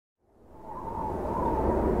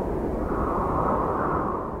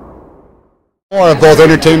More of both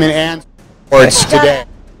entertainment and sports today.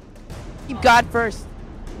 Keep God first.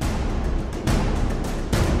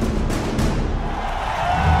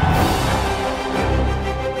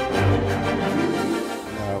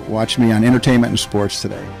 Watch me on entertainment and sports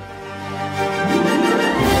today.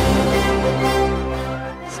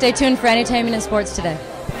 Stay tuned for entertainment and sports today.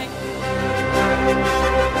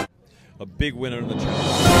 A big winner in the challenge.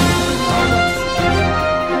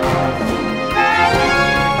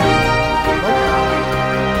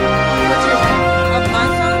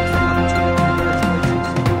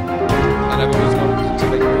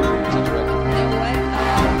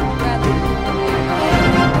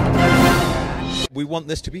 We want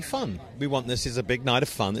this to be fun. We want this is a big night of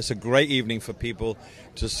fun. It's a great evening for people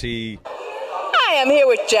to see. Hi, I'm here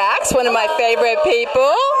with Jax, one of my favorite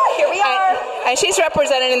people. Here we are. And she's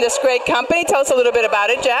represented in this great company. Tell us a little bit about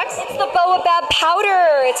it, Jax. It's the Boabab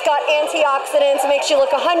powder. It's got antioxidants. It makes you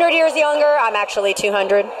look 100 years younger. I'm actually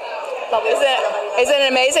 200. Isn't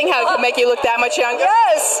it amazing how it can make you look that much younger?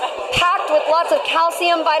 Yes! Packed with lots of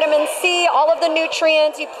calcium, vitamin C, all of the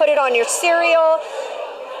nutrients. You put it on your cereal,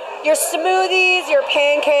 your smoothies, your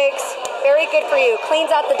pancakes. Very good for you.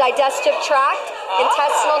 Cleans out the digestive tract,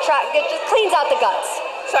 intestinal tract. It just cleans out the guts.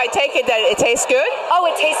 So I take it that it tastes good? Oh,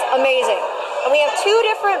 it tastes amazing. And we have 2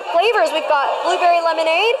 different flavors. We've got blueberry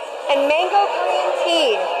lemonade and mango green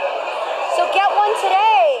tea. So get one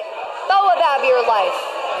today. Boabab your life.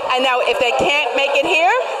 And now if they can't make it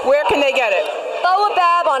here, where can they get it?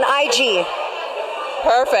 Boabab on IG.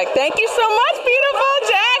 Perfect. Thank you so much, beautiful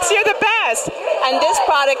Jax. You're the best. And this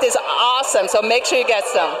product is awesome, so make sure you get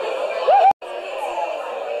some.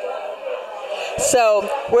 So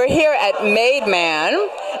we're here at Made Man,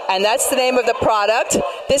 and that's the name of the product.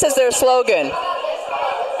 This is their slogan.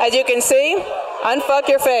 As you can see, unfuck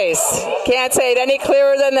your face. Can't say it any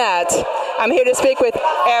clearer than that. I'm here to speak with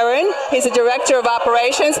Aaron. He's the Director of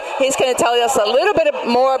Operations. He's going to tell us a little bit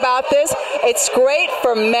more about this. It's great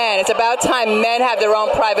for men. It's about time men have their own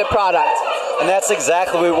private product. And that's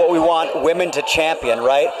exactly what we want women to champion,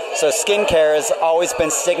 right? So skincare has always been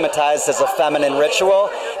stigmatized as a feminine ritual,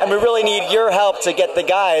 and we really need your help to get the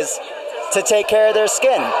guys to take care of their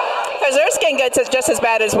skin. Because their skin gets just as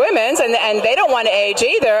bad as women's, and they don't want to age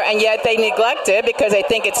either, and yet they neglect it because they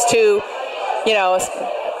think it's too,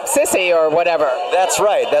 sissy or whatever. That's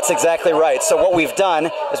right. That's exactly right. So what we've done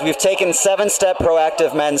is we've taken 7-step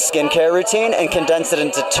proactive men's skincare routine and condensed it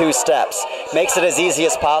into 2 steps. Makes it as easy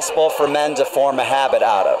as possible for men to form a habit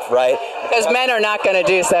out of, right? Because men are not going to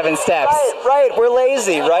do 7 steps. Right. We're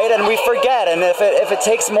lazy, right? And we forget. And if it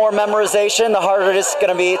takes more memorization, the harder it is going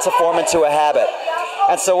to be to form into a habit.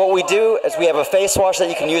 And so what we do is we have a face wash that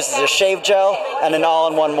you can use as a shave gel and an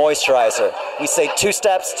all-in-one moisturizer. We say 2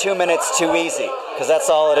 steps, 2 minutes, too easy, because that's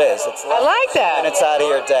all it is. It's I like that. Minutes out of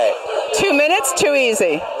your day. 2 minutes, too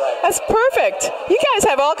easy. That's perfect. You guys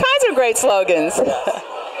have all kinds of great slogans.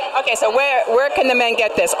 Okay, so where can the men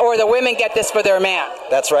get this, or the women get this for their man?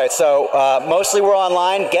 That's right. So mostly we're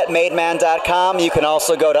online, getmademan.com. You can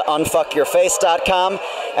also go to unfuckyourface.com,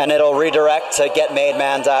 and it'll redirect to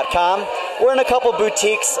getmademan.com. We're in a couple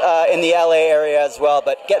boutiques in the LA area as well,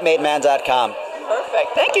 but getmademan.com.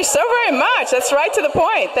 Perfect. Thank you so very much. That's right to the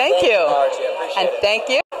point. Thank you. Margie. I appreciate it. Thank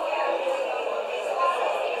you.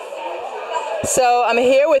 So I'm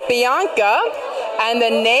here with Bianca, and the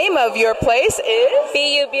name of your place is?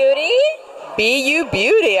 BU Beauty. BU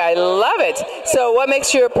Beauty. I love it. So what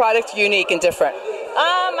makes your product unique and different?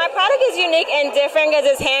 My product is unique and different because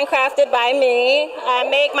it's handcrafted by me. I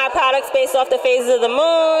make my products based off the phases of the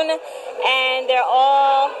moon, and they're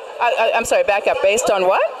all... I'm sorry, back up. Based on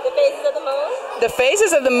what? The phases of the moon. The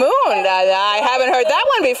phases of the moon. I haven't heard that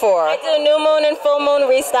one before. I do new moon and full moon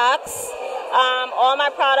restocks. All my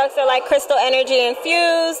products are like crystal energy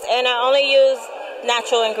infused, and I only use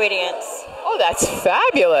natural ingredients. Oh, that's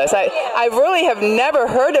fabulous. I really have never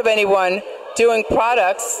heard of anyone doing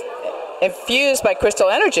products infused by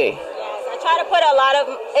crystal energy. Yes, I try to put a lot of,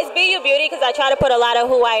 it's BU Beauty because I try to put a lot of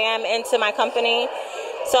who I am into my company.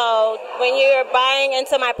 So when you're buying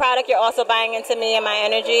into my product, you're also buying into me and my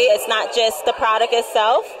energy. It's not just the product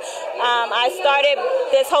itself. I started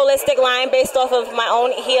this holistic line based off of my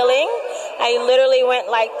own healing. I literally went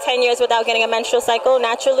like 10 years without getting a menstrual cycle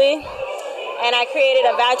naturally. And I created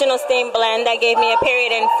a vaginal steam blend that gave me a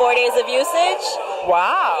period in 4 days of usage.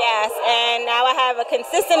 Wow. Yes, and now I have a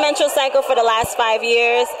consistent menstrual cycle for the last 5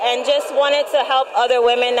 years, and just wanted to help other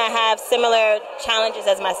women that have similar challenges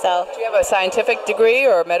as myself. Do you have a scientific degree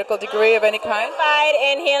or a medical degree of any kind? Certified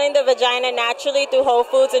in healing the vagina naturally through whole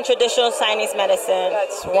foods and traditional Chinese medicine.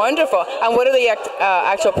 That's wonderful. And what are the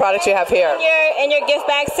actual products you have here? In your gift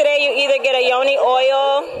bags today, you either get a yoni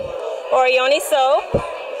oil, or Yoni soap.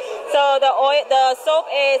 So the soap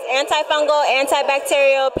is antifungal,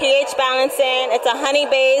 antibacterial, pH balancing. It's a honey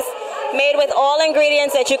base made with all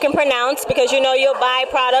ingredients that you can pronounce, because you'll buy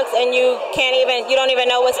products and you don't even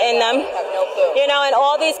know what's in them. And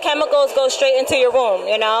all these chemicals go straight into your womb,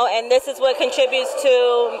 and this is what contributes to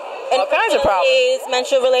all kinds of problems,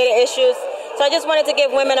 menstrual related issues. So I just wanted to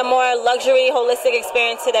give women a more luxury, holistic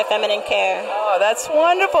experience to their feminine care. Oh, that's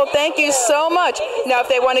wonderful. Thank you so much. Now, if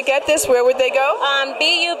they want to get this, where would they go?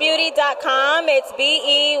 BUbeauty.com. It's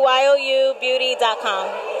BEYOU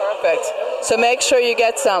beauty.com. Perfect. So make sure you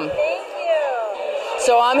get some. Thank you.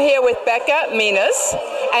 So I'm here with Becca Minas,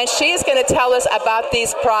 and she's going to tell us about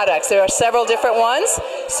these products. There are several different ones.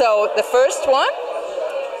 So the first one?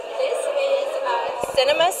 This is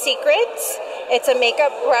Cinema Secrets. It's a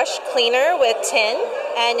makeup brush cleaner with tin,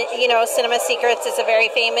 and Cinema Secrets is a very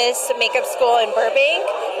famous makeup school in Burbank,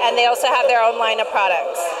 and they also have their own line of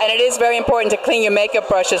products. And it is very important to clean your makeup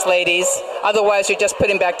brushes, ladies. Otherwise, you're just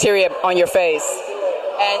putting bacteria on your face.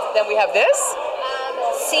 And then we have this.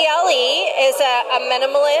 CLE is a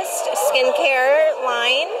minimalist skincare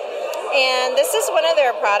line, and this is one of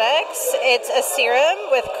their products. It's a serum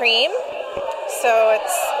with cream, so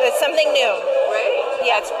it's something new. Great.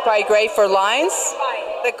 Yeah, it's probably great for lines.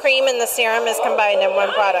 The cream and the serum is combined in one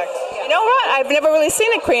product. You know what? I've never really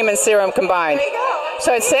seen a cream and serum combined. There you go.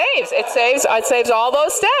 So it saves all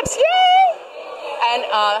those steps. Yay! And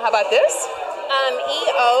how about this?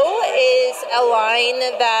 EO is a line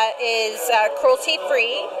that is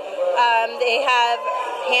cruelty-free. They have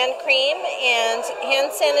hand cream and hand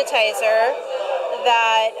sanitizer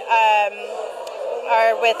that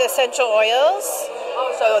are with essential oils.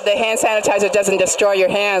 Oh, so the hand sanitizer doesn't destroy your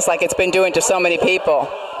hands like it's been doing to so many people.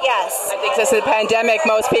 Yes. I think since the pandemic,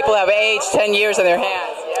 most people have aged 10 years in their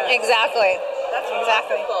hands. Yeah. Exactly. That's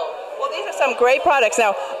exactly cool. Well, these are some great products.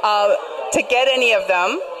 Now, to get any of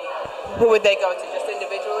them, who would they go to? Just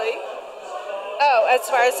individually? Oh, as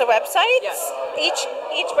far as the websites? Yes.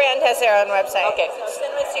 Each brand has their own website. Okay.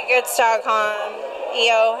 CinemaSecrets.com,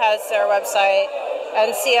 EO has their website,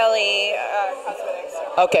 and CLE Cosmetics.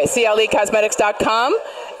 Okay, CLEcosmetics.com,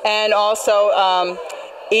 and also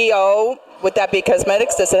EO, would that be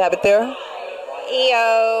cosmetics? Does it have it there?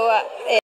 EO